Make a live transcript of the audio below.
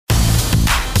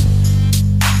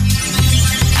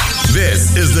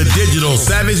This is the Digital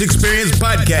Savage Experience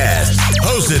Podcast,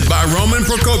 hosted by Roman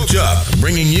Prokopchuk,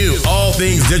 bringing you all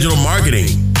things digital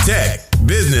marketing, tech,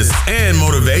 business, and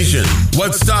motivation.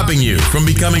 What's stopping you from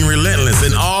becoming relentless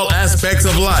in all aspects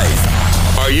of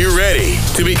life? Are you ready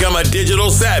to become a digital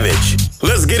savage?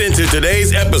 Let's get into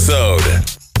today's episode.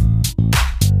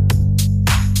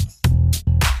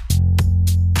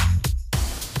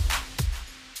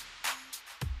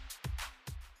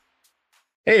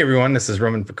 Hey everyone, this is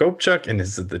Roman Prokopchuk, and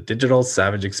this is the Digital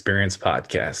Savage Experience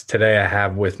Podcast. Today I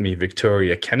have with me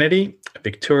Victoria Kennedy.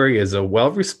 Victoria is a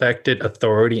well-respected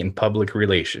authority in public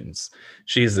relations.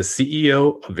 She is the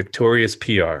CEO of Victoria's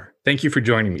PR. Thank you for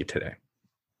joining me today.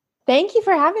 Thank you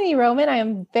for having me, Roman. I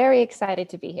am very excited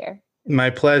to be here. My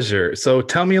pleasure. So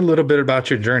tell me a little bit about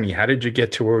your journey. How did you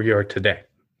get to where you are today?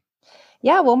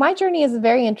 Yeah, well, my journey is a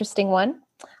very interesting one.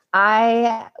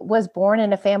 I was born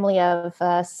in a family of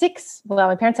six. Well,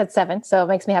 my parents had seven, so it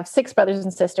makes me have six brothers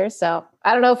and sisters. So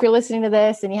I don't know if you're listening to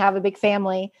this and you have a big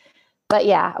family, but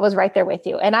yeah, I was right there with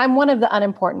you. And I'm one of the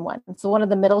unimportant ones. So one of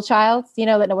the middle childs,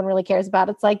 that no one really cares about.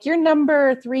 It's like you're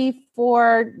number 3,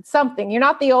 4, something. You're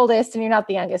not the oldest and you're not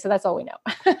the youngest. So that's all we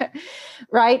know.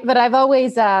 Right. But I've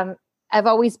always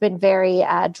been very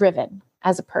driven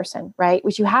as a person, right?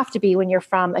 Which you have to be when you're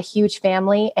from a huge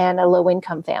family and a low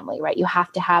income family, right? You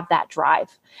have to have that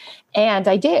drive. And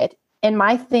I did. And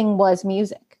my thing was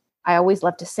music. I always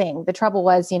loved to sing. The trouble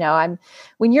was,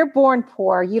 when you're born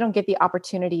poor, you don't get the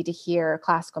opportunity to hear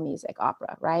classical music,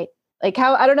 opera, right? Like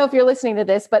I don't know if you're listening to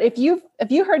this, but if you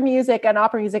heard music and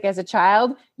opera music as a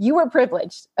child, you were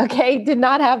privileged, okay? Did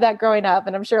not have that growing up.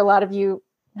 And I'm sure a lot of you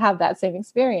have that same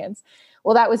experience.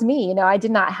 Well, that was me. I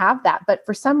did not have that, but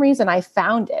for some reason I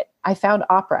found it. I found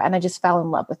opera and I just fell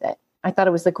in love with it. I thought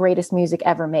it was the greatest music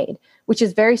ever made, which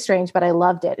is very strange, but I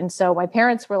loved it. And so my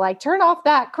parents were like, turn off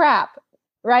that crap,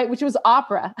 right? Which was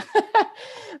opera,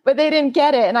 but they didn't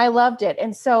get it. And I loved it.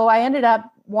 And so I ended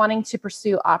up wanting to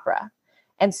pursue opera.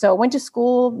 And so went to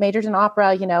school, majored in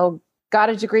opera, got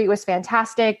a degree. It was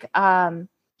fantastic.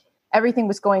 Everything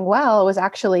was going well. I was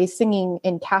actually singing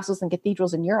in castles and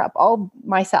cathedrals in Europe, all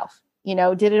myself.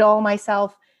 Did it all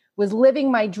myself, was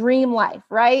living my dream life,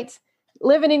 right?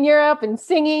 Living in Europe and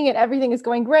singing and everything is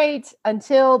going great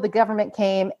until the government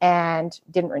came and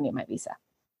didn't renew my visa.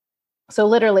 So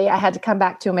literally I had to come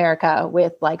back to America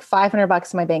with like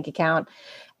 $500 in my bank account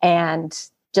and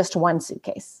just one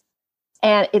suitcase.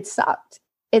 And it sucked.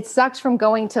 It sucked from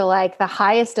going to like the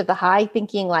highest of the high,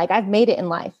 thinking like I've made it in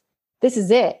life. This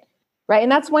is it, right?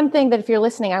 And that's one thing that if you're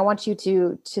listening, I want you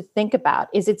to think about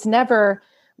is it's never...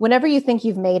 Whenever you think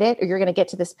you've made it or you're going to get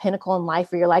to this pinnacle in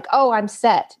life where you're like, oh, I'm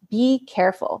set, be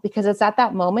careful because it's at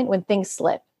that moment when things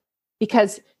slip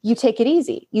because you take it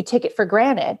easy. You take it for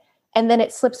granted and then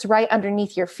it slips right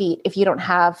underneath your feet if you don't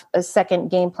have a second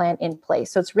game plan in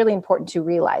place. So it's really important to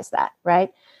realize that,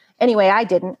 right? Anyway, I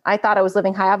didn't. I thought I was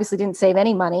living high. I obviously didn't save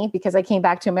any money because I came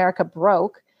back to America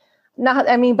broke.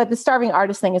 But the starving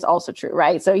artist thing is also true,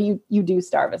 right? So you do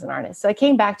starve as an artist. So I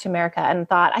came back to America and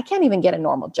thought, I can't even get a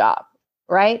normal job.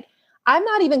 Right? I'm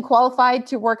not even qualified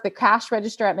to work the cash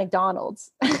register at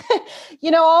McDonald's.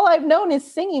 All I've known is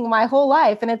singing my whole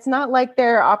life. And it's not like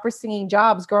there are opera singing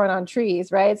jobs growing on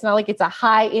trees, right? It's not like it's a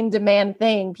high in demand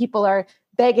thing. People are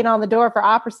begging on the door for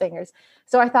opera singers.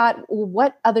 So I thought, well,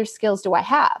 what other skills do I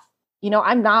have?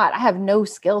 I have no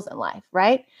skills in life,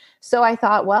 right? So I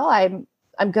thought, well,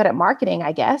 I'm good at marketing,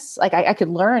 I guess. Like I could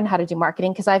learn how to do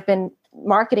marketing because I've been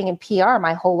marketing and PR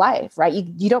my whole life, right?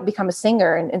 You don't become a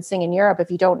singer and sing in Europe if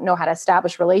you don't know how to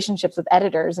establish relationships with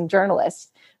editors and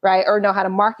journalists, right? Or know how to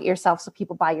market yourself so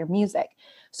people buy your music.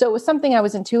 So it was something I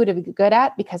was intuitively good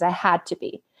at because I had to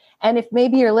be. And if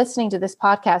maybe you're listening to this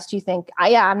podcast, you think,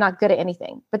 I'm not good at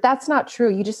anything, but that's not true.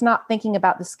 You're just not thinking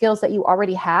about the skills that you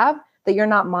already have that you're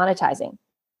not monetizing.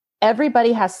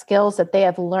 Everybody has skills that they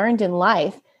have learned in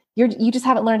life. You just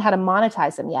haven't learned how to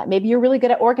monetize them yet. Maybe you're really good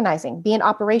at organizing, be an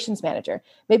operations manager.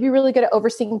 Maybe you're really good at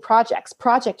overseeing projects,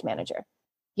 project manager.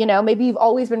 Maybe you've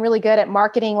always been really good at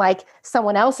marketing like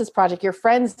someone else's project, your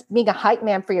friends, being a hype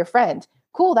man for your friend.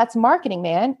 Cool, that's marketing,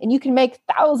 man. And you can make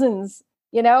thousands,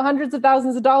 hundreds of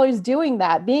thousands of dollars doing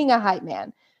that, being a hype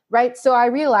man, right? So I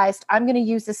realized I'm going to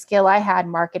use the skill I had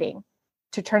marketing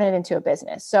to turn it into a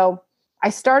business. So I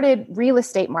started real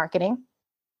estate marketing.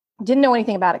 Didn't know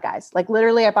anything about it, guys. Like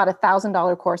literally I bought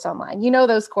 $1,000 course online.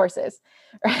 Those courses,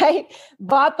 right?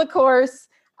 Bought the course,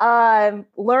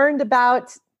 learned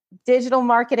about digital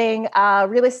marketing,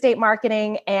 real estate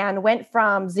marketing, and went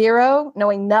from zero,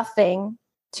 knowing nothing,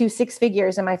 to 6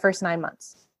 figures in my first 9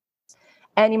 months.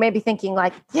 And you may be thinking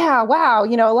like, yeah, wow,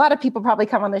 a lot of people probably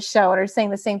come on this show and are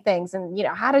saying the same things. And,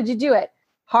 how did you do it?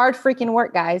 Hard freaking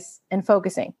work, guys, and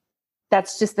focusing.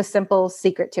 That's just the simple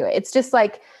secret to it. It's just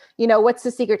like, what's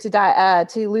the secret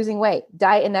to losing weight?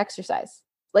 Diet and exercise.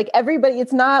 Like everybody,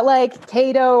 it's not like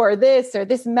keto or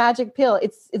this magic pill.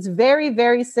 It's very,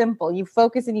 very simple. You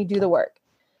focus and you do the work.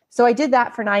 So I did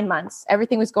that for 9 months.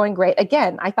 Everything was going great.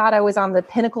 Again, I thought I was on the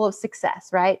pinnacle of success,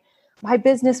 right? My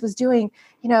business was doing,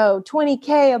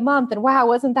 $20K a month. And wow,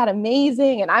 wasn't that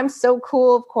amazing? And I'm so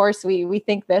cool. Of course, we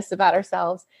think this about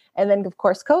ourselves. And then, of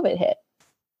course, COVID hit.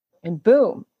 And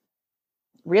boom,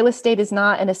 real estate is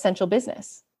not an essential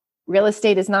business. Real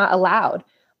estate is not allowed.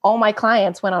 All my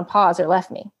clients went on pause or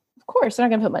left me. Of course, they're not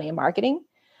going to put money in marketing.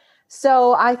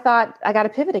 So I thought I got to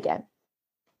pivot again.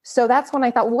 So that's when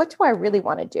I thought, what do I really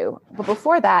want to do? But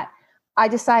before that, I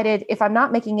decided if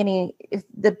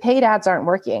the paid ads aren't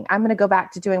working, I'm going to go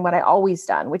back to doing what I always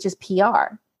done, which is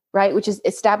PR, right? Which is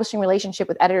establishing relationship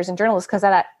with editors and journalists. Because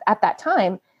at that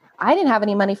time, I didn't have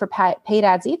any money for paid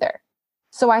ads either.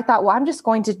 So I thought, well, I'm just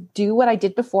going to do what I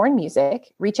did before in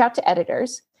music, reach out to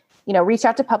editors, reach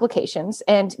out to publications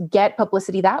and get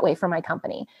publicity that way for my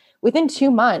company. Within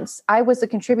 2 months, I was a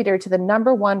contributor to the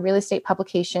 #1 real estate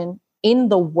publication in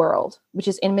the world, which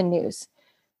is Inman News.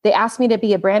 They asked me to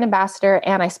be a brand ambassador,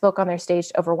 and I spoke on their stage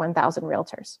to over 1,000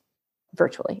 realtors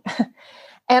virtually.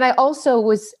 And I also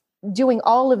was doing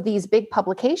all of these big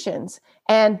publications,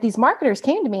 and these marketers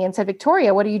came to me and said,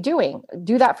 Victoria, what are you doing?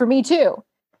 Do that for me too.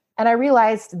 And I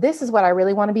realized this is what I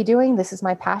really want to be doing. This is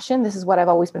my passion. This is what I've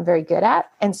always been very good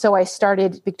at. And so I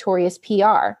started Victoria's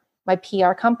PR, my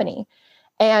PR company.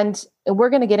 And we're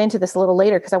going to get into this a little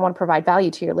later because I want to provide value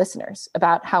to your listeners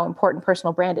about how important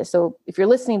personal brand is. So if you're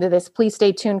listening to this, please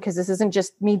stay tuned because this isn't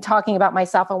just me talking about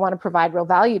myself. I want to provide real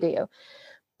value to you.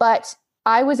 But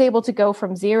I was able to go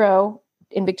from 0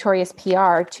 in Victoria's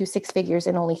PR to 6 figures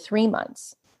in only 3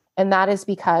 months. And that is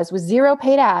because with 0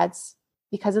 paid ads,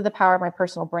 because of the power of my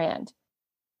personal brand,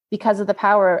 because of the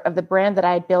power of the brand that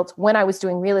I had built when I was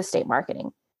doing real estate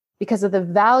marketing, because of the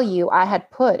value I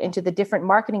had put into the different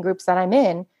marketing groups that I'm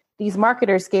in, these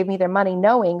marketers gave me their money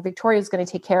knowing Victoria is going to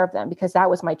take care of them because that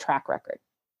was my track record.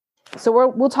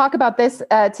 So we'll talk about this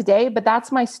today, but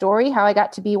that's my story, how I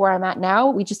got to be where I'm at now.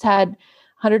 We just had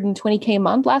 120K a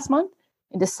month last month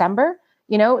in December,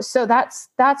 so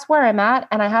that's where I'm at.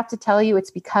 And I have to tell you,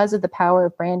 it's because of the power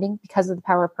of branding, because of the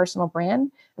power of personal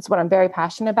brand. That's what I'm very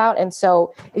passionate about. And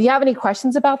so if you have any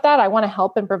questions about that, I want to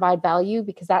help and provide value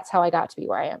because that's how I got to be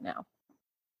where I am now.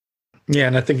 Yeah,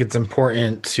 and I think it's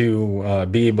important to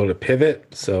be able to pivot.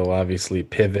 So obviously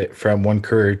pivot from one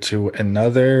career to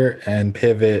another and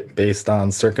pivot based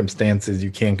on circumstances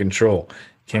you can't control.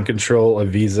 You can't control a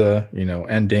visa,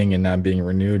 ending and not being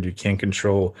renewed. You can't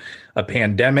control a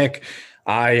pandemic.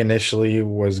 I initially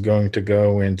was going to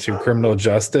go into criminal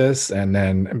justice, and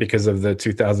then because of the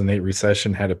 2008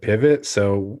 recession, had to pivot.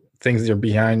 So things are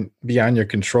beyond your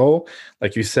control.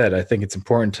 Like you said, I think it's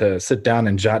important to sit down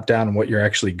and jot down what you're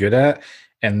actually good at,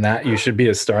 and that you should be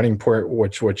a starting point,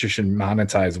 what you should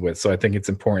monetize with. So I think it's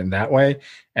important that way,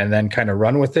 and then kind of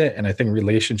run with it. And I think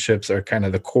relationships are kind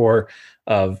of the core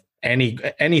of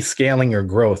any scaling or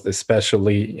growth,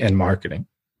 especially in marketing.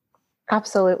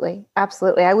 Absolutely.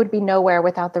 Absolutely. I would be nowhere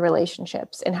without the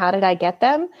relationships. And how did I get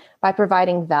them? By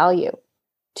providing value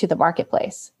to the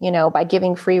marketplace, by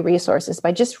giving free resources,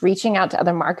 by just reaching out to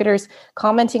other marketers,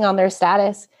 commenting on their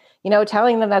status,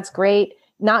 telling them that's great,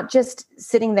 not just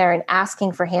sitting there and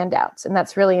asking for handouts. And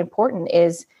that's really important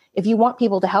is if you want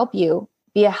people to help you,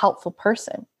 be a helpful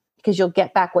person because you'll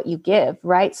get back what you give,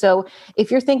 right? So if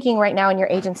you're thinking right now in your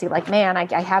agency, like, man,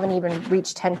 I haven't even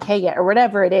reached 10K yet or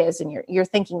whatever it is, and you're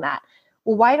thinking that,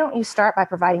 well, why don't you start by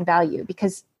providing value?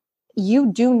 Because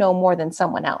you do know more than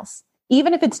someone else.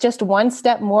 Even if it's just one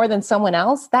step more than someone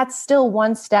else, that's still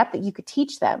one step that you could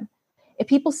teach them. If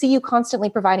people see you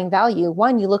constantly providing value,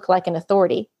 one, you look like an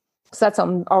authority. So that's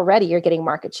already you're getting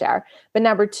market share. But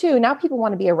number 2, now people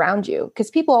want to be around you because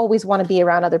people always want to be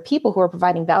around other people who are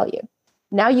providing value.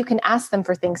 Now you can ask them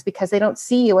for things because they don't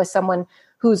see you as someone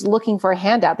who's looking for a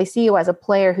handout. They see you as a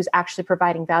player who's actually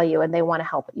providing value and they want to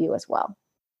help you as well.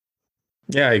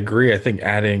 Yeah, I agree. I think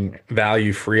adding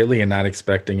value freely and not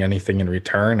expecting anything in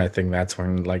return, I think that's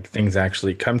when things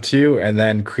actually come to you, and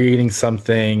then creating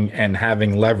something and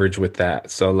having leverage with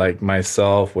that. So like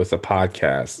myself with a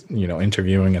podcast,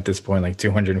 interviewing at this point,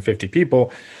 250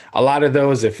 people, a lot of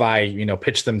those, if I,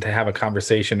 pitch them to have a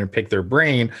conversation or pick their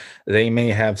brain, they may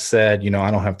have said,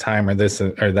 I don't have time or this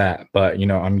or that, but,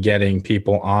 I'm getting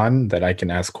people on that I can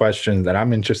ask questions that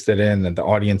I'm interested in, that the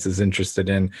audience is interested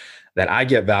in, that I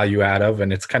get value out of.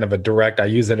 And it's kind of I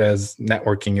use it as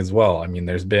networking as well. I mean,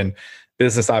 there's been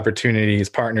business opportunities,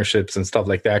 partnerships, and stuff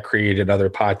like that created, other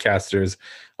podcasters,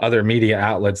 other media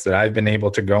outlets that I've been able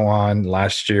to go on.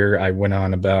 Last year, I went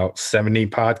on about 70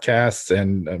 podcasts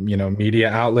and,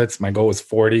 media outlets. My goal was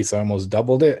 40, so I almost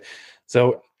doubled it.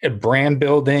 So brand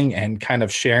building and kind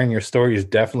of sharing your story is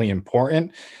definitely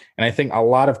important. And I think a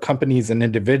lot of companies and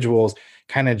individuals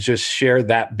kind of just share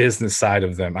that business side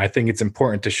of them. I think it's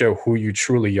important to show who you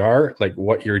truly are, like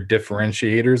what your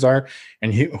differentiators are,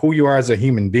 and who you are as a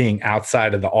human being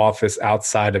outside of the office,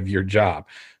 outside of your job.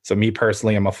 So me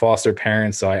personally, I'm a foster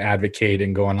parent, so I advocate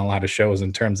and go on a lot of shows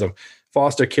in terms of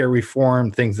foster care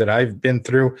reform, things that I've been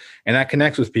through, and that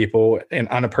connects with people and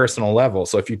on a personal level.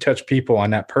 So if you touch people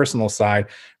on that personal side,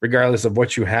 regardless of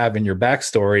what you have in your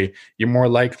backstory, you're more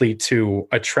likely to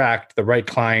attract the right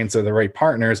clients or the right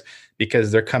partners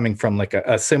because they're coming from like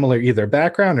a similar either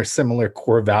background or similar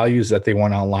core values that they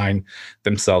want to align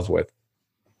themselves with.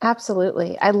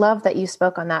 Absolutely. I love that you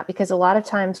spoke on that, because a lot of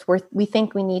times we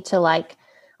think we need to, like,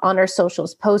 on our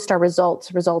socials, post our results,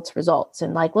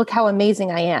 and like, look how amazing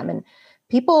I am. And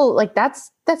people, like, that's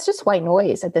just white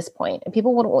noise at this point. And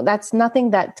people that's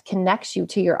nothing that connects you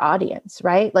to your audience,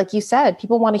 right? Like you said,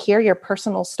 people want to hear your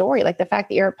personal story. Like the fact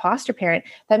that you're a foster parent,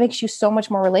 that makes you so much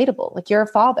more relatable. Like you're a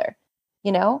father,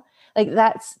 like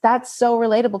that's so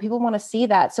relatable. People want to see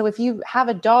that. So if you have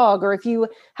a dog, or if you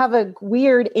have a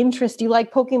weird interest, you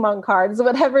like Pokemon cards,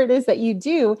 whatever it is that you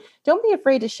do, don't be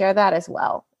afraid to share that as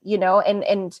well.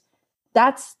 And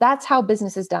that's how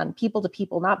business is done, people to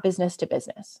people, not business to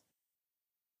business.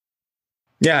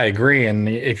 Yeah, I agree. And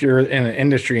if you're in an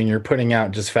industry and you're putting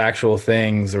out just factual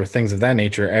things or things of that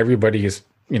nature, everybody is,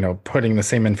 putting the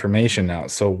same information out.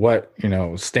 So what,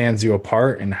 stands you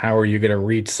apart, and how are you going to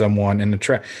reach someone in the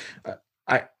track?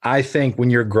 I think when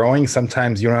you're growing,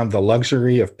 sometimes you don't have the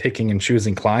luxury of picking and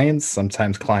choosing clients.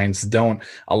 Sometimes clients don't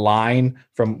align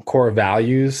from core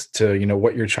values to,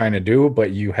 what you're trying to do,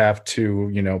 but you have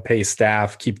to, pay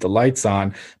staff, keep the lights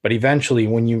on. But eventually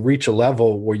when you reach a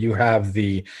level where you have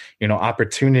the,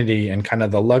 opportunity and kind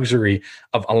of the luxury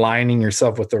of aligning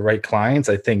yourself with the right clients,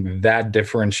 I think that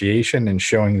differentiation and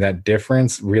showing that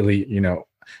difference really,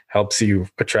 helps you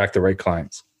attract the right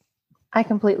clients. I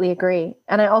completely agree.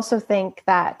 And I also think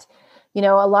that, a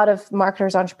lot of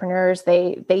marketers, entrepreneurs,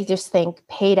 they just think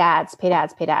paid ads,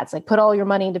 like put all your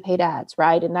money into paid ads,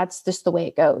 right? And that's just the way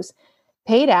it goes.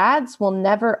 Paid ads will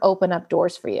never open up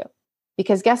doors for you,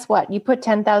 because guess what? You put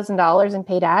 $10,000 in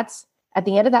paid ads, at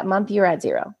the end of that month, you're at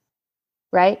zero,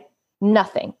 right?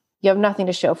 Nothing. You have nothing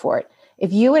to show for it.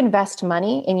 If you invest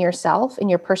money in yourself, in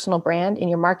your personal brand, in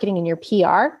your marketing, in your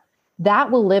PR,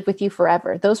 that will live with you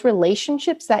forever. Those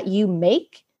relationships that you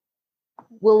make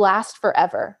will last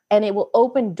forever, and it will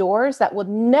open doors that would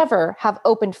never have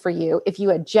opened for you if you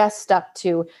had just stuck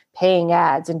to paying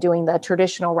ads and doing the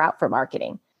traditional route for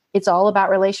marketing. It's all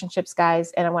about relationships,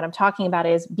 guys. And what I'm talking about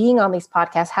is being on these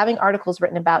podcasts, having articles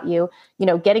written about you,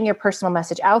 getting your personal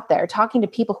message out there, talking to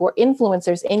people who are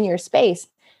influencers in your space.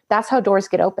 That's how doors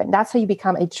get open. That's how you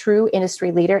become a true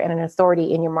industry leader and an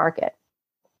authority in your market.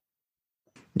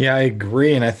 Yeah, I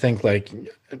agree. And I think like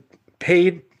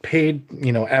paid,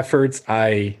 efforts,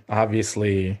 I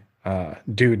obviously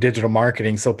do digital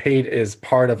marketing. So paid is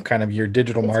part of kind of your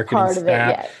digital marketing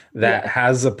staff that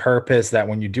has a purpose that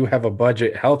when you do have a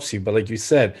budget helps you. But like you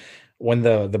said, when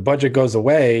the budget goes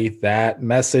away, that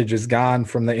message is gone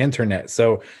from the internet.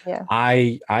 So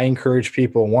I encourage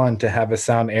people, one, to have a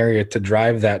sound area to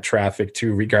drive that traffic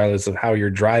to, regardless of how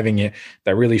you're driving it,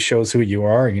 that really shows who you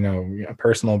are, a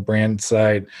personal brand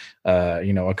site,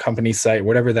 a company site,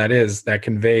 whatever that is, that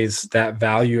conveys that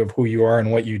value of who you are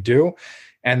and what you do.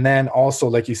 And then also,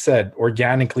 like you said,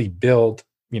 organically build,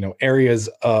 areas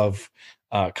of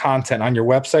content on your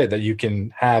website that you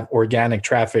can have organic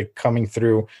traffic coming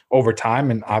through over time.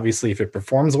 And obviously if it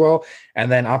performs well, and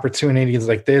then opportunities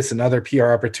like this and other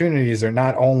PR opportunities are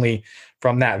not only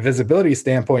from that visibility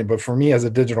standpoint, but for me as a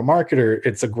digital marketer,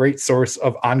 it's a great source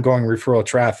of ongoing referral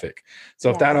traffic. So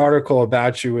if that article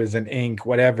about you is in Inc.,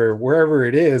 whatever, wherever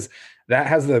it is, that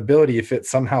has the ability, if it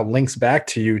somehow links back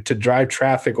to you, to drive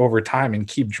traffic over time and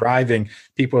keep driving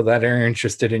people that are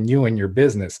interested in you and your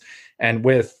business. And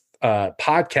with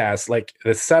podcasts, like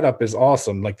the setup is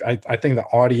awesome. Like I think the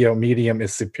audio medium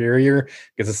is superior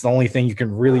because it's the only thing you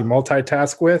can really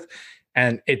multitask with.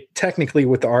 And it technically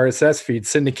with the RSS feed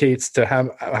syndicates to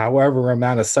have however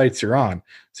amount of sites you're on.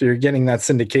 So you're getting that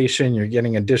syndication, you're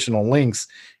getting additional links.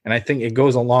 And I think it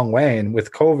goes a long way. And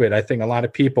with COVID, I think a lot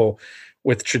of people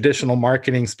with traditional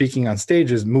marketing, speaking on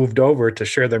stages, moved over to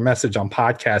share their message on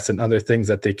podcasts and other things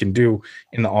that they can do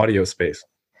in the audio space.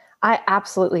 I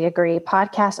absolutely agree.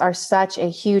 Podcasts are such a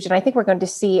huge, and I think we're going to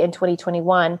see in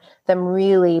 2021 them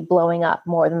really blowing up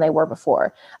more than they were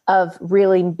before, of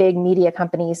really big media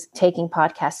companies taking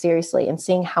podcasts seriously and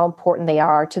seeing how important they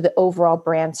are to the overall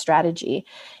brand strategy.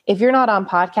 If you're not on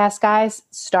podcasts, guys,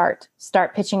 start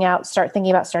pitching out, start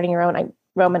thinking about starting your own.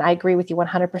 Roman, I agree with you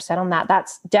 100% on that.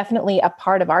 That's definitely a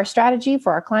part of our strategy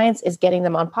for our clients, is getting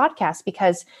them on podcasts,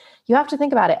 because you have to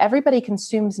think about it. Everybody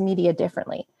consumes media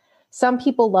differently. Some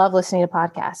people love listening to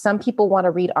podcasts. Some people want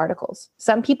to read articles.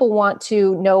 Some people want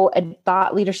to know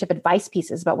thought leadership advice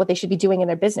pieces about what they should be doing in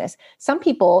their business. Some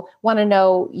people want to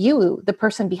know you, the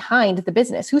person behind the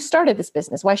business. Who started this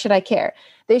business? Why should I care?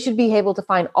 They should be able to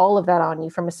find all of that on you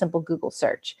from a simple Google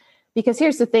search. Because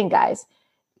here's the thing, guys.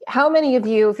 How many of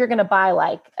you, if you're going to buy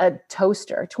like a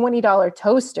toaster, $20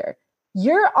 toaster,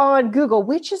 you're on Google,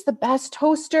 which is the best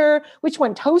toaster, which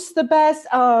one toasts the best,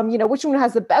 which one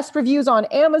has the best reviews on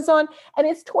Amazon, and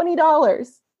it's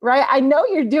 $20, right? I know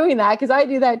you're doing that because I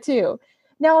do that too.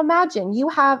 Now imagine you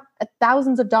have a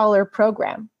thousands of dollar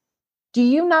program. Do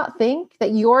you not think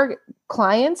that your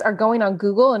clients are going on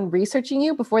Google and researching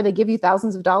you before they give you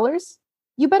thousands of dollars?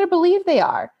 You better believe they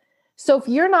are. So if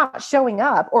you're not showing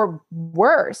up, or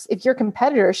worse, if your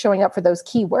competitor is showing up for those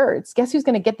keywords, guess who's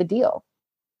going to get the deal?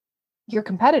 Your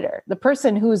competitor, the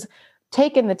person who's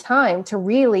taken the time to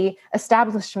really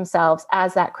establish themselves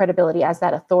as that credibility, as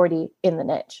that authority in the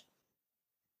niche.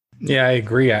 Yeah, I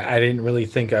agree. I didn't really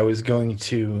think I was going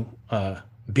to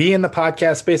be in the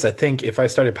podcast space. I think if I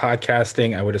started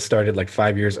podcasting, I would have started like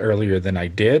 5 years earlier than I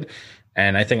did.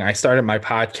 And I think I started my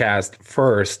podcast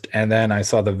first, and then I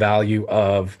saw the value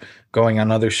of going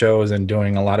on other shows and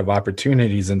doing a lot of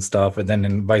opportunities and stuff. And then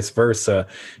and vice versa,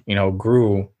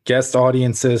 grew guest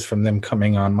audiences from them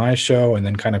coming on my show, and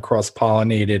then kind of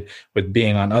cross-pollinated with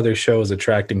being on other shows,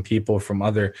 attracting people from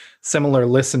other similar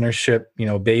listenership,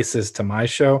 bases to my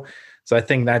show. So I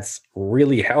think that's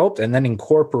really helped. And then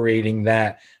incorporating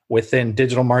that within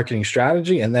digital marketing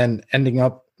strategy, and then ending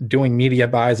up doing media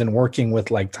buys and working with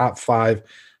like top 5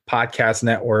 podcast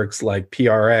networks like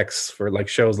PRX for like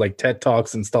shows like TED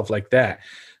Talks and stuff like that.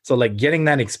 So like getting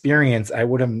that experience, I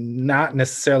would have not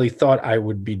necessarily thought I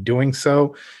would be doing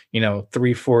so,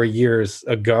 3-4 years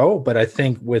ago. But I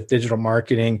think with digital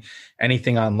marketing,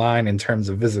 anything online in terms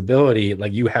of visibility,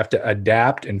 like you have to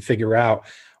adapt and figure out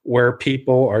where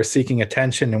people are seeking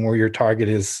attention and where your target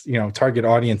is, target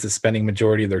audience is spending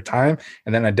majority of their time,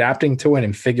 and then adapting to it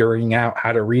and figuring out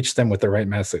how to reach them with the right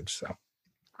message. So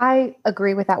I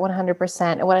agree with that 100%.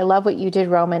 And what I love what you did,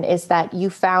 Roman, is that you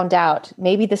found out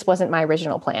maybe this wasn't my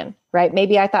original plan, right?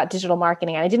 Maybe I thought digital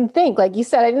marketing, and I didn't think, like you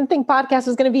said, I didn't think podcast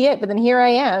was going to be it, but then here I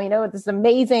am, with this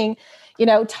amazing,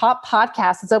 top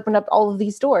podcast that's opened up all of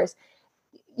these doors.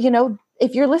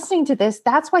 If you're listening to this,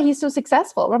 that's why he's so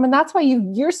successful. Roman, that's why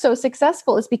you're so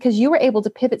successful, is because you were able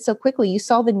to pivot so quickly. You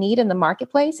saw the need in the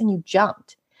marketplace and you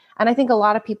jumped. And I think a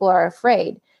lot of people are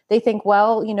afraid. They think,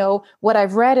 well, what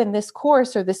I've read in this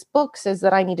course or this book says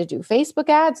that I need to do Facebook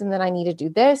ads, and then I need to do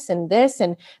this, and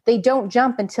they don't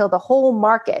jump until the whole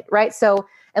market, right? So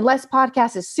unless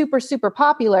podcast is super, super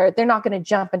popular, they're not going to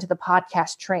jump into the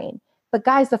podcast train. But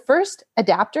guys, the first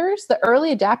adapters, the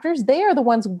early adapters, they are the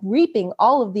ones reaping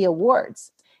all of the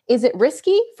awards. Is it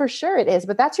risky? For sure it is.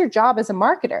 But that's your job as a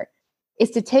marketer,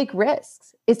 is to take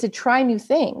risks, is to try new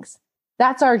things.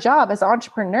 That's our job as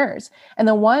entrepreneurs. And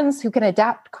the ones who can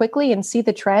adapt quickly and see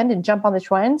the trend and jump on the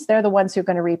trends, they're the ones who are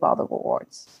going to reap all the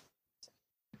rewards.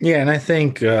 Yeah, and I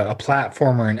think a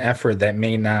platform or an effort that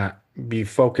may not be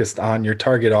focused on your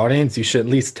target audience, you should at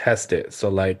least test it. So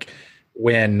like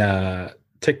when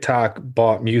TikTok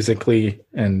bought Musical.ly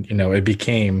and, it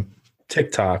became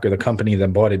TikTok, or the company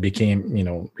that bought it became,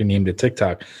 renamed it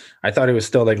TikTok. I thought it was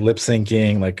still like lip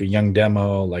syncing, like a young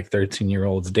demo, like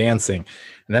 13-year-olds dancing.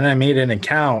 And then I made an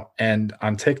account, and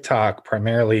on TikTok,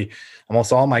 primarily,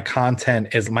 almost all my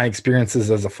content is my experiences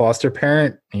as a foster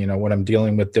parent, when I'm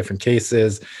dealing with different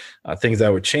cases, things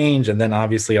that would change. And then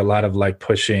obviously a lot of like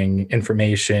pushing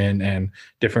information and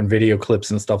different video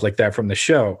clips and stuff like that from the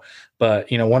show.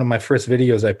 But, one of my first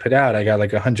videos I put out, I got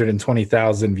like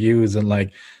 120,000 views and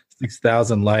like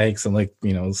 6,000 likes and like,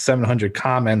 700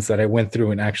 comments that I went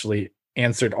through and actually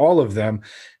answered all of them.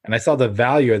 And I saw the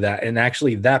value of that. And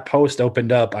actually that post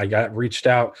opened up. I got reached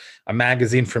out, a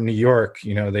magazine from New York,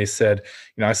 they said,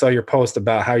 I saw your post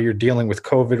about how you're dealing with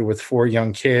COVID with 4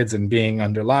 young kids and being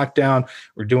under lockdown.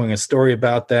 We're doing a story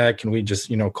about that. Can we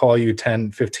just, call you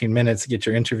 10, 15 minutes to get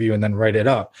your interview and then write it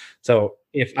up? So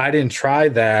if I didn't try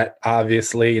that,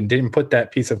 obviously, and didn't put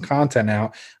that piece of content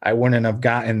out, I wouldn't have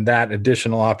gotten that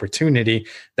additional opportunity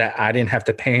that I didn't have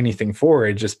to pay anything for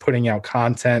it. Just putting out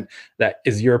content that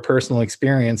is your personal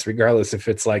experience, regardless if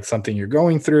it's like something you're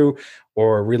going through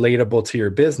or relatable to your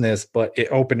business, but it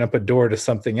opened up a door to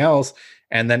something else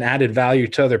and then added value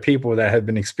to other people that have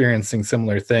been experiencing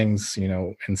similar things,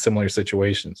 in similar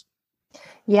situations.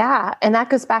 Yeah. And that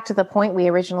goes back to the point we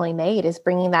originally made, is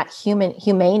bringing that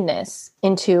humaneness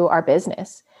into our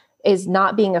business, is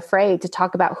not being afraid to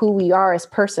talk about who we are as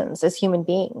persons, as human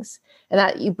beings. And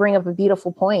that, you bring up a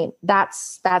beautiful point.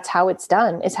 That's how it's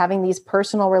done, is having these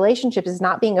personal relationships, is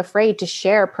not being afraid to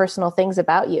share personal things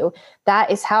about you. That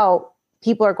is how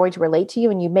people are going to relate to you,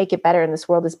 and you make it better in this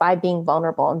world, is by being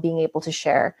vulnerable and being able to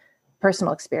share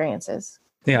personal experiences.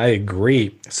 Yeah, I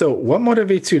agree. So what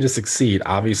motivates you to succeed?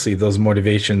 Obviously, those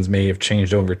motivations may have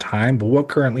changed over time, but what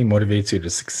currently motivates you to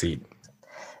succeed?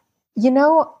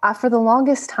 For the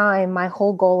longest time, my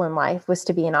whole goal in life was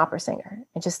to be an opera singer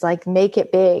and just like make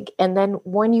it big. And then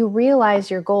when you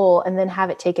realize your goal and then have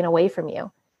it taken away from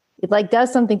you, it like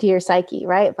does something to your psyche,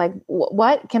 right? Like,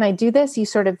 what can I do this? You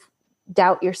sort of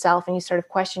doubt yourself and you sort of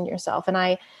question yourself. And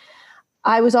I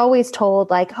was always told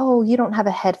like, oh, you don't have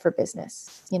a head for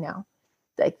business,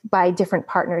 like by different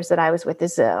partners that I was with,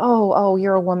 is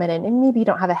you're a woman and maybe you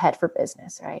don't have a head for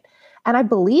business, right? And I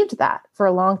believed that for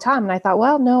a long time. And I thought,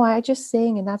 well, no, I just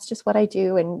sing and that's just what I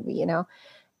do. And,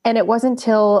 and it wasn't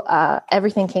until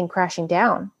everything came crashing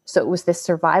down. So it was this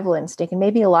survival instinct. And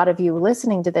maybe a lot of you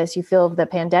listening to this, you feel the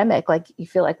pandemic, like you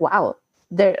feel like, wow,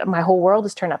 my whole world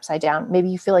is turned upside down. Maybe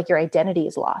you feel like your identity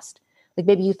is lost. Like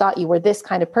maybe you thought you were this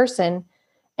kind of person,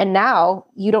 and now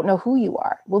you don't know who you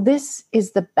are. Well, this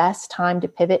is the best time to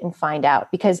pivot and find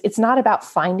out, because it's not about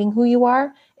finding who you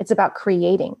are. It's about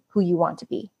creating who you want to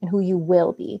be and who you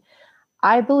will be.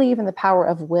 I believe in the power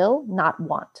of will, not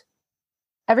want.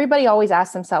 Everybody always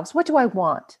asks themselves, what do I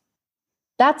want?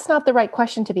 That's not the right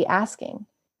question to be asking.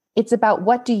 It's about,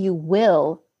 what do you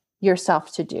will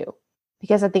yourself to do?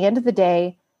 Because at the end of the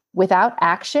day, without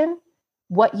action,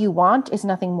 what you want is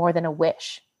nothing more than a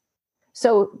wish.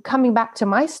 So coming back to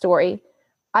my story,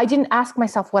 I didn't ask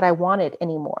myself what I wanted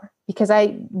anymore, because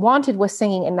I wanted was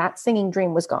singing, and that singing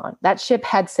dream was gone. That ship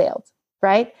had sailed,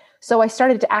 right? So I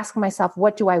started to ask myself,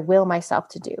 what do I will myself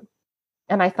to do?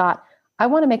 And I thought, I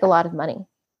want to make a lot of money.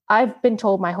 I've been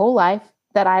told my whole life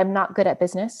that I am not good at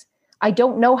business. I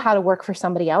don't know how to work for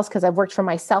somebody else because I've worked for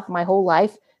myself my whole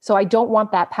life. So I don't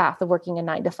want that path of working a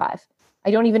 9 to 5.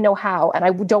 I don't even know how, and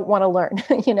I don't want to learn,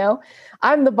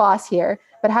 I'm the boss here,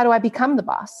 but how do I become the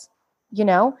boss?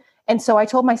 And so I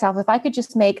told myself, if I could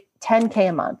just make 10K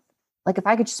a month, like if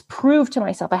I could just prove to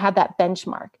myself I had that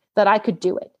benchmark, that I could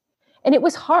do it. And it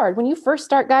was hard. When you first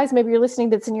start, guys, maybe you're listening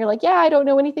to this and you're like, yeah, I don't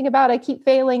know anything about it. I keep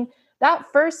failing. That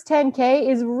first 10K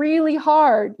is really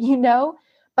hard,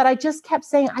 but I just kept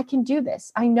saying, I can do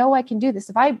this. I know I can do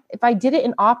this. If I did it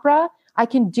in opera, I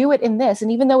can do it in this.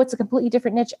 And even though it's a completely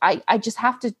different niche, I just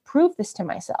have to prove this to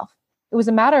myself. It was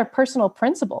a matter of personal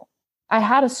principle. I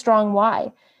had a strong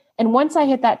why. And once I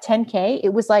hit that 10K,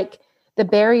 it was like the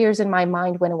barriers in my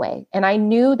mind went away. And I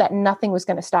knew that nothing was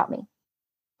going to stop me.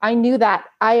 I knew that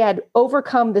I had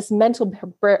overcome this mental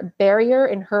barrier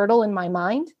and hurdle in my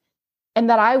mind, and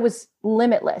that I was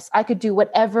limitless. I could do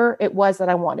whatever it was that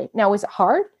I wanted. Now, is it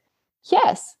hard?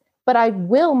 Yes, but I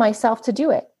will myself to do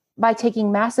it by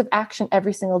taking massive action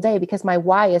every single day, because my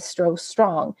why is so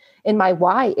strong. And my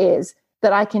why is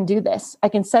that I can do this. I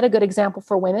can set a good example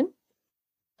for women.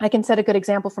 I can set a good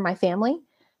example for my family.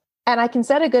 And I can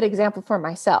set a good example for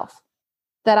myself,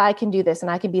 that I can do this and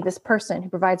I can be this person who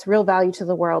provides real value to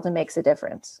the world and makes a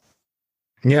difference.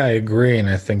 Yeah, I agree. And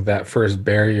I think that first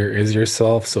barrier is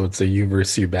yourself. So it's a you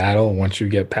versus you battle. Once you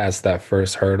get past that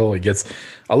first hurdle, it gets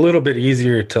a little bit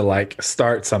easier to like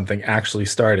start something, actually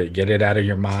start it, get it out of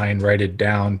your mind, write it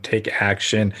down, take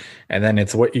action. And then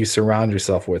it's what you surround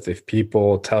yourself with. If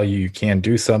people tell you you can't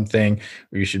do something,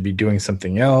 or you should be doing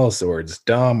something else, or it's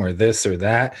dumb, or this or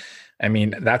that, I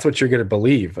mean, that's what you're going to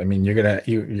believe. I mean, you're going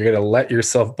to let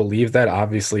yourself believe that.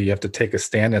 Obviously, you have to take a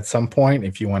stand at some point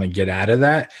if you want to get out of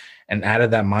that. And out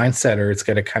of that mindset, or it's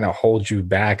going to kind of hold you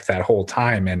back that whole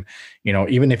time. And,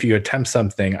 even if you attempt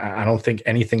something, I don't think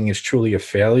anything is truly a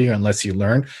failure unless you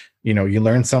learn, you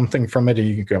learn something from it and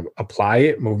you can apply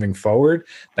it moving forward,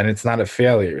 then it's not a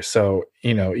failure. So,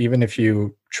 even if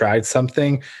you tried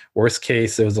something, worst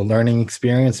case, it was a learning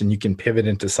experience and you can pivot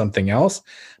into something else.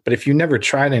 But if you never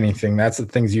tried anything, that's the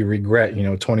things you regret,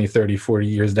 20, 30, 40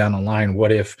 years down the line.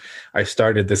 What if I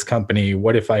started this company?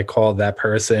 What if I called that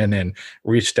person and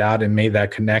reached out and made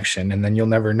that connection? And then you'll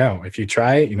never know. If you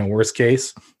try it, worst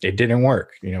case, it didn't didn't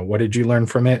work? What did you learn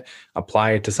from it?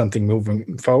 Apply it to something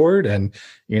moving forward and,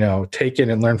 take it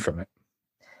and learn from it.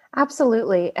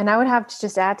 Absolutely. And I would have to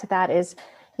just add to that is,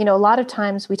 a lot of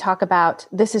times we talk about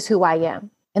this is who I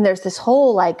am. And there's this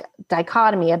whole like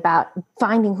dichotomy about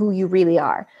finding who you really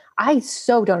are. I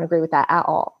so don't agree with that at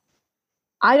all.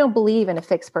 I don't believe in a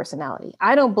fixed personality.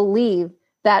 I don't believe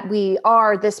that we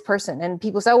are this person. And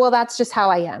people say, well, that's just how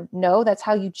I am. No, that's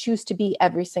how you choose to be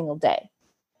every single day.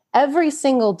 Every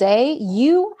single day,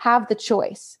 you have the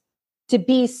choice to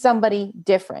be somebody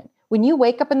different. When you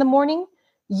wake up in the morning,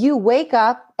 you wake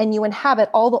up and you inhabit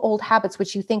all the old habits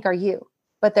which you think are you.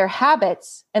 But they're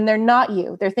habits and they're not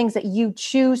you. They're things that you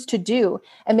choose to do.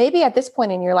 And maybe at this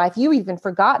point in your life, you've even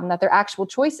forgotten that they're actual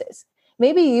choices.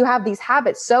 Maybe you have these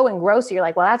habits so engrossed, you're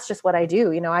like, well, that's just what I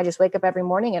do. I just wake up every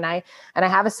morning and I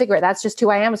have a cigarette. That's just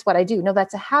who I am. It's what I do. No,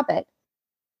 that's a habit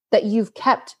that you've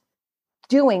kept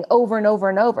doing over and over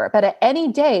and over. But at any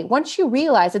day, once you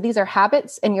realize that these are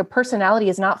habits and your personality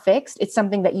is not fixed, it's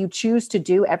something that you choose to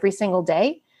do every single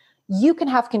day, you can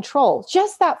have control.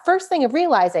 Just that first thing of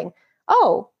realizing,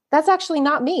 oh, that's actually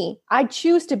not me. I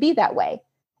choose to be that way.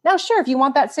 Now, sure, if you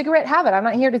want that cigarette, have it. I'm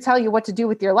not here to tell you what to do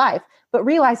with your life, but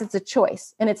realize it's a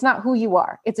choice and it's not who you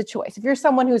are. It's a choice. If you're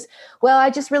someone who's, well, I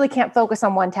just really can't focus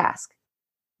on one task.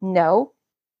 No,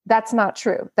 that's not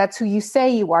true. That's who you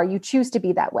say you are. You choose to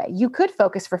be that way. You could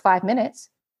focus for 5 minutes.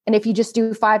 And if you just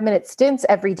do 5-minute stints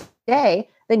every day,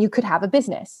 then you could have a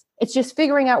business. It's just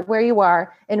figuring out where you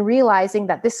are and realizing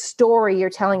that this story you're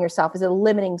telling yourself is a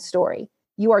limiting story.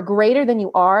 You are greater than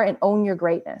you are and own your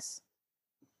greatness.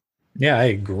 Yeah, I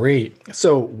agree.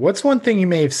 So what's one thing you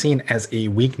may have seen as a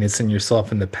weakness in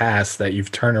yourself in the past that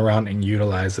you've turned around and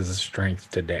utilized as a strength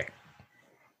today?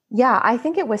 Yeah, I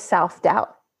think it was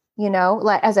self-doubt,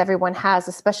 like as everyone has,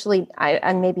 especially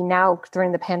and maybe now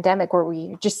during the pandemic where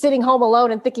we're just sitting home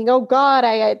alone and thinking, oh God,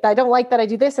 I don't like that I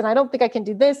do this and I don't think I can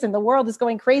do this and the world is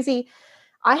going crazy.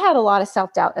 I had a lot of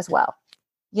self-doubt as well.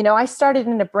 I started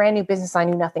in a brand new business I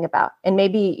knew nothing about. And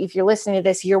maybe if you're listening to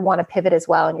this, you want to pivot as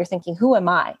well. And you're thinking, who am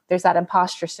I? There's that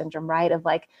imposter syndrome, right? Of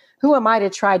like, who am I to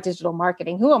try digital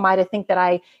marketing? Who am I to think that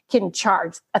I can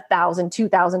charge $1,000,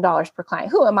 $2,000 per client?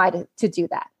 Who am I to do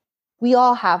that? We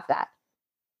all have that.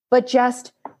 But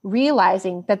just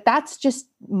realizing that that's just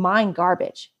mind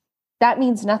garbage. That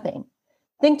means nothing.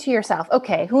 Think to yourself,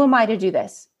 okay, who am I to do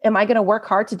this? Am I going to work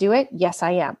hard to do it? Yes,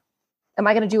 I am. Am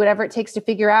I going to do whatever it takes to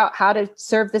figure out how to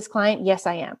serve this client? Yes,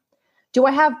 I am. Do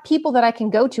I have people that I can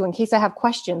go to in case I have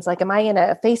questions? Like, am I in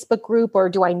a Facebook group or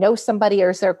do I know somebody or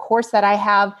is there a course that I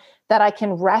have that I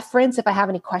can reference if I have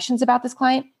any questions about this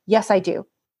client? Yes, I do.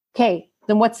 Okay,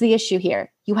 then what's the issue here?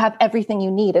 You have everything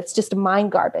you need. It's just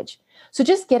mind garbage. So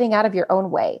just getting out of your own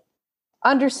way,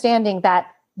 understanding that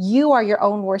you are your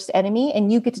own worst enemy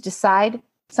and you get to decide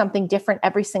something different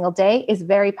every single day is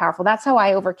very powerful. That's how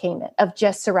I overcame it, of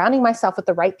just surrounding myself with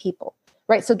the right people,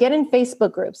 right? So get in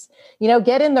Facebook groups,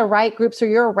 get in the right groups where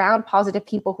you're around positive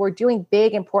people who are doing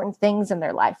big, important things in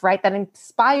their life, right? That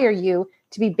inspire you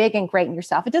to be big and great in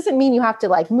yourself. It doesn't mean you have to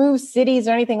like move cities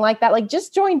or anything like that. Like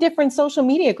just join different social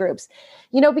media groups,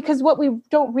 because what we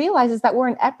don't realize is that we're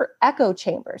in echo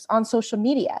chambers on social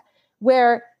media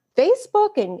where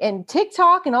Facebook and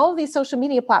TikTok and all of these social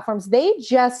media platforms, they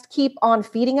just keep on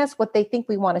feeding us what they think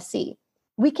we want to see.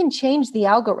 We can change the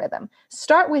algorithm.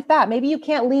 Start with that. Maybe you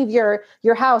can't leave your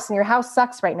house and your house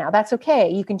sucks right now. That's okay.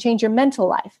 You can change your mental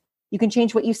life. You can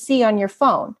change what you see on your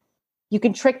phone. You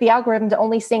can trick the algorithm to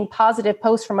only seeing positive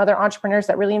posts from other entrepreneurs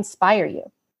that really inspire you.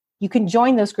 You can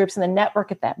join those groups and then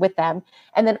network with them.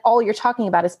 And then all you're talking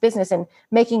about is business and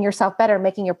making yourself better,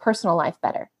 making your personal life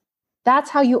better.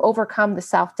 That's how you overcome the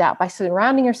self-doubt, by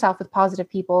surrounding yourself with positive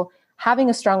people,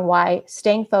 having a strong why,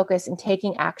 staying focused, and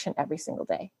taking action every single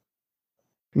day.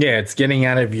 Yeah, it's getting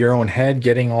out of your own head,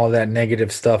 getting all that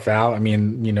negative stuff out. I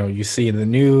mean, you see the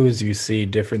news, you see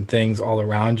different things all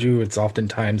around you. It's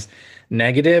oftentimes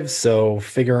negative. So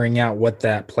figuring out what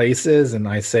that place is. And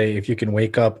I say, if you can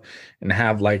wake up and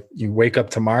have you wake up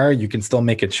tomorrow, you can still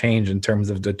make a change in terms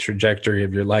of the trajectory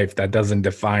of your life. That doesn't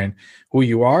define who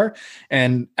you are.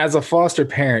 And as a foster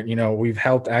parent, we've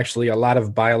helped actually a lot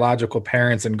of biological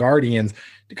parents and guardians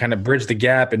to kind of bridge the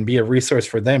gap and be a resource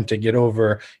for them to get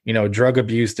over, drug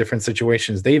abuse, different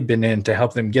situations they've been in, to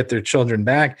help them get their children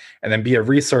back and then be a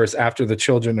resource after the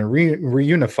children are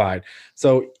reunified.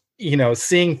 So,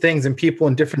 seeing things and people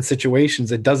in different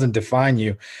situations, it doesn't define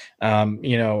you,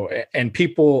 and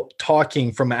people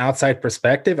talking from an outside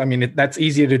perspective. I mean, that's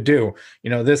easier to do.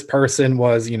 This person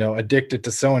was, addicted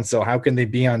to so-and-so. How can they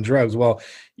be on drugs? Well,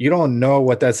 you don't know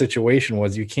what that situation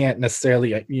was. You can't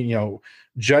necessarily,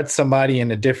 judge somebody in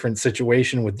a different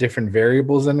situation with different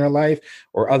variables in their life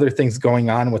or other things going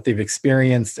on, what they've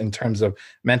experienced in terms of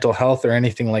mental health or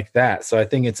anything like that. So I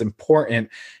think it's important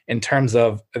in terms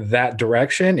of that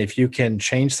direction, if you can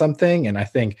change something. And I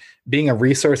think being a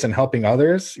resource and helping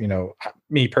others,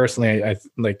 me personally,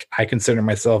 I consider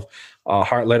myself a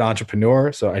heart-led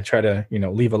entrepreneur. So I try to,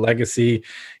 leave a legacy,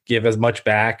 give as much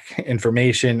back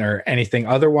information or anything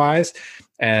otherwise.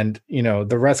 And,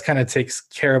 the rest kind of takes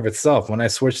care of itself. When I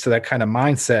switched to that kind of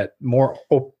mindset, more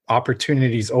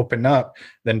opportunities open up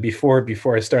than before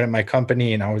I started my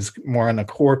company. And I was more on the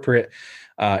corporate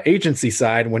agency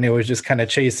side when it was just kind of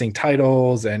chasing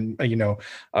titles and,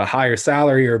 a higher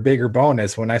salary or a bigger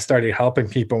bonus. When I started helping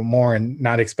people more and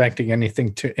not expecting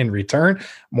anything in return,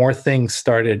 more things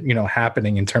started,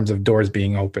 happening in terms of doors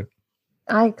being open.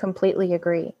 I completely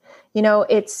agree.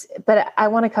 But I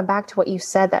want to come back to what you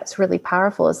said that's really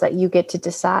powerful is that you get to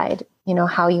decide,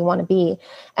 how you want to be.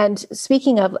 And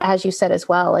speaking of, as you said as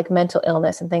well, like mental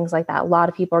illness and things like that, a lot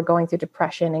of people are going through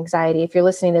depression, anxiety. If you're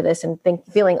listening to this and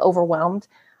feeling overwhelmed,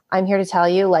 I'm here to tell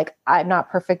you, like, I'm not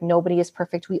perfect. Nobody is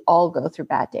perfect. We all go through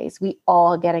bad days. We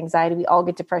all get anxiety. We all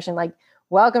get depression. Like,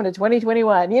 welcome to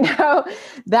 2021.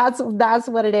 That's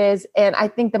what it is. And I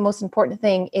think the most important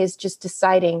thing is just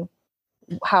deciding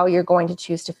how you're going to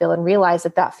choose to feel and realize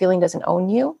that feeling doesn't own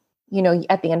you.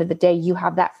 At the end of the day, you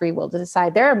have that free will to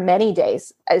decide. There are many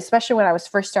days, especially when I was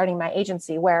first starting my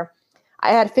agency, where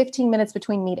I had 15 minutes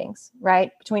between meetings,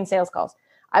 right? Between sales calls.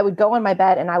 I would go on my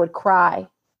bed and I would cry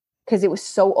because it was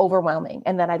so overwhelming.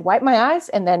 And then I'd wipe my eyes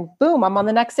and then boom, I'm on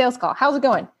the next sales call. How's it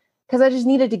going? Because I just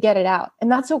needed to get it out.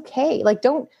 And that's okay. Like,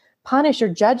 don't punish or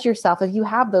judge yourself if you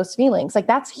have those feelings. Like,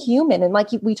 that's human. And like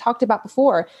we talked about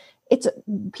before,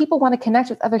 people want to connect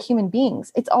with other human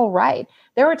beings. It's all right.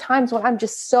 There are times when I'm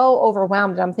just so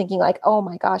overwhelmed and I'm thinking like, oh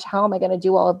my gosh, how am I going to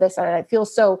do all of this? And I feel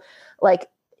so like,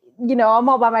 I'm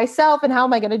all by myself and how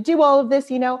am I going to do all of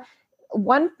this?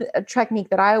 One technique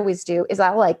that I always do is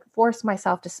I like force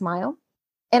myself to smile,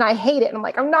 and I hate it. And I'm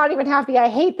like, I'm not even happy. I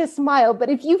hate this smile. But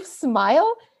if you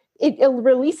smile, it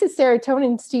releases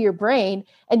serotonin to your brain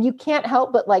and you can't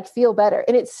help but like feel better.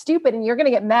 And it's stupid and you're going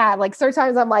to get mad. Like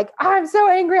sometimes I'm like, I'm so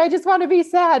angry. I just want to be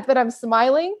sad, but I'm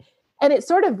smiling. And it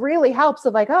sort of really helps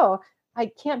of like, oh, I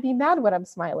can't be mad when I'm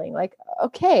smiling. Like,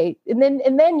 okay. And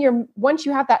then once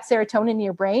you have that serotonin in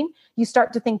your brain, you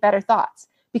start to think better thoughts,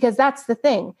 because that's the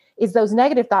thing is those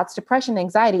negative thoughts, depression,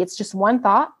 anxiety. It's just one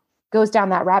thought goes down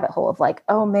that rabbit hole of like,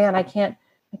 oh man, I can't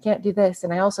do this.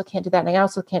 And I also can't do that. And I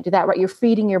also can't do that. Right. You're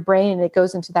feeding your brain and it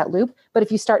goes into that loop. But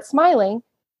if you start smiling,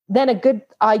 then a good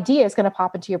idea is going to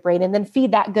pop into your brain and then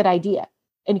feed that good idea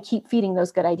and keep feeding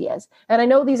those good ideas. And I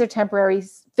know these are temporary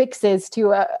fixes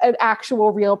to an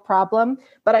actual real problem,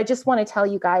 but I just want to tell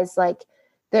you guys, like,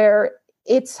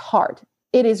 it's hard.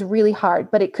 It is really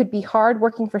hard, but it could be hard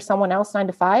working for someone else 9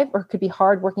 to 5, or it could be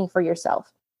hard working for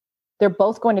yourself. They're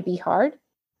both going to be hard.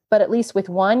 But at least with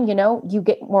one, you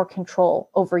get more control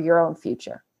over your own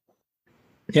future.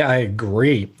 Yeah, I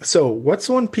agree. So what's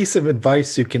one piece of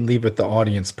advice you can leave with the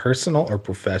audience, personal or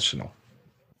professional?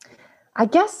 I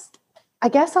guess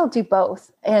I'll do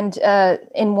both. And I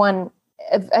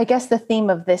guess the theme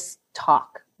of this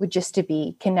talk would just to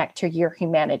be connect to your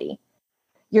humanity.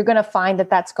 You're going to find that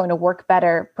that's going to work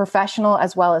better, professional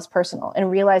as well as personal, and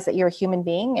realize that you're a human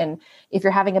being. And if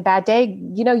you're having a bad day,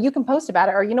 you can post about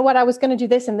it, or, I was going to do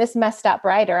this and this messed up,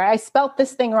 right? Or I spelt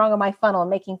this thing wrong on my funnel, and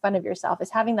making fun of yourself is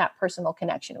having that personal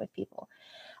connection with people.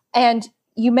 And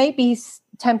you may be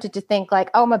tempted to think like,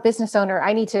 oh, I'm a business owner.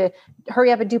 I need to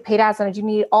hurry up and do paid ads, and I do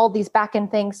need all these back end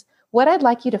things. What I'd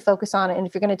like you to focus on, and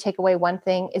if you're going to take away one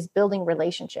thing, is building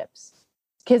relationships.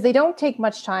 Because they don't take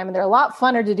much time and they're a lot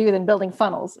funner to do than building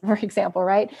funnels, for example,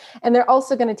 right? And they're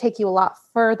also going to take you a lot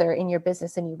further in your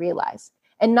business than you realize.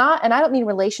 And I don't mean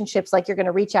relationships like you're going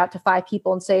to reach out to 5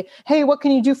 people and say, hey, what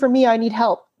can you do for me? I need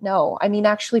help. No, I mean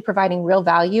actually providing real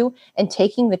value and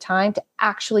taking the time to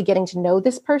actually getting to know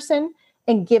this person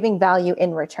and giving value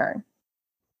in return.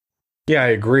 Yeah, I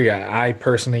agree. I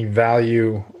personally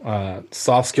value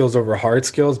soft skills over hard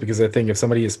skills, because I think if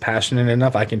somebody is passionate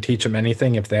enough, I can teach them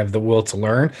anything if they have the will to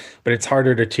learn. But it's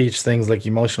harder to teach things like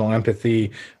emotional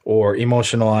empathy or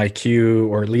emotional IQ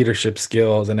or leadership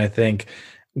skills. And I think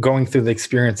going through the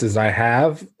experiences I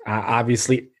have,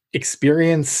 obviously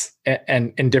experience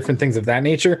and different things of that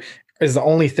nature is the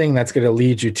only thing that's going to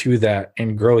lead you to that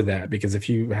and grow that. Because if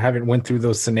you haven't went through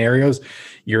those scenarios,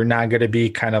 you're not going to be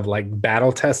kind of like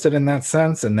battle tested in that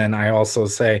sense. And then I also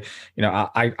say,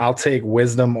 I'll take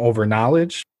wisdom over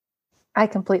knowledge. I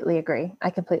completely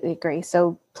agree.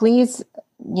 So please,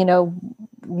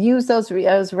 use those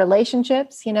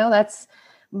relationships. That's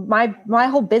my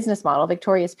whole business model.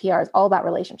 Victorious PR is all about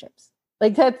relationships.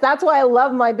 Like that's why I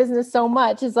love my business so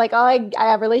much. It's like, I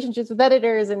have relationships with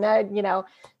editors and,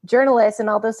 journalists and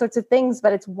all those sorts of things.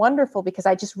 But it's wonderful because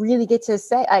I just really get to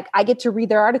say, like, I get to read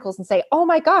their articles and say, oh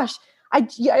my gosh, I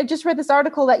just read this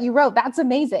article that you wrote. That's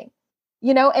amazing.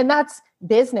 And that's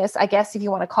business, I guess, if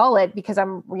you want to call it, because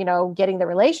I'm, getting the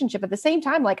relationship. At the same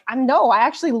time, like, I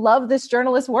actually love this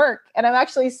journalist work and I'm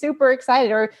actually super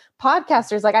excited. Or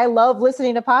podcasters, like, I love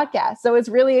listening to podcasts. So it's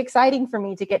really exciting for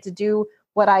me to get to do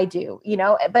what I do,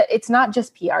 but it's not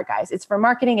just PR, guys. It's for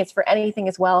marketing. It's for anything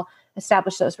as well.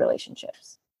 Establish those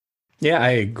relationships. Yeah,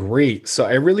 I agree. So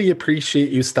I really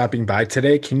appreciate you stopping by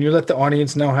today. Can you let the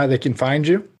audience know how they can find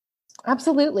you?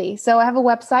 Absolutely. So I have a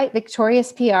website,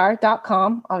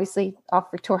 victoriouspr.com, obviously off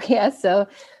Victoria. So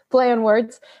play on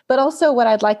words, but also what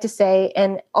I'd like to say,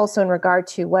 and also in regard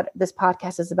to what this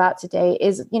podcast is about today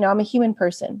is, I'm a human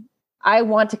person. I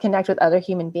want to connect with other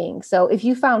human beings. So if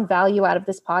you found value out of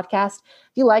this podcast,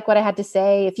 if you like what I had to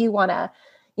say, if you want to,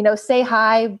 say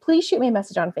hi, please shoot me a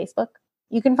message on Facebook.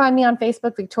 You can find me on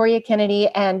Facebook, Victoria Kennedy,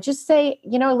 and just say,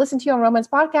 listen to you on Roman's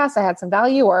podcast. I had some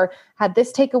value or had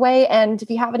this takeaway. And if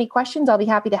you have any questions, I'll be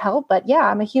happy to help. But yeah,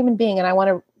 I'm a human being and I want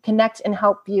to connect and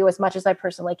help you as much as I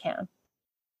personally can.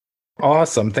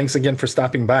 Awesome. Thanks again for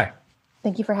stopping by.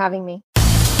 Thank you for having me.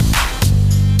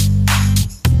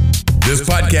 This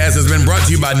podcast has been brought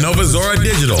to you by Nova Zora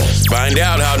Digital. Find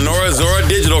out how Nova Zora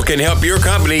Digital can help your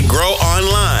company grow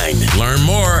online. Learn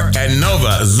more at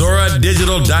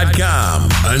novazoradigital.com.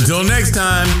 Until next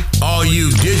time, all you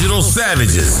digital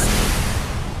savages.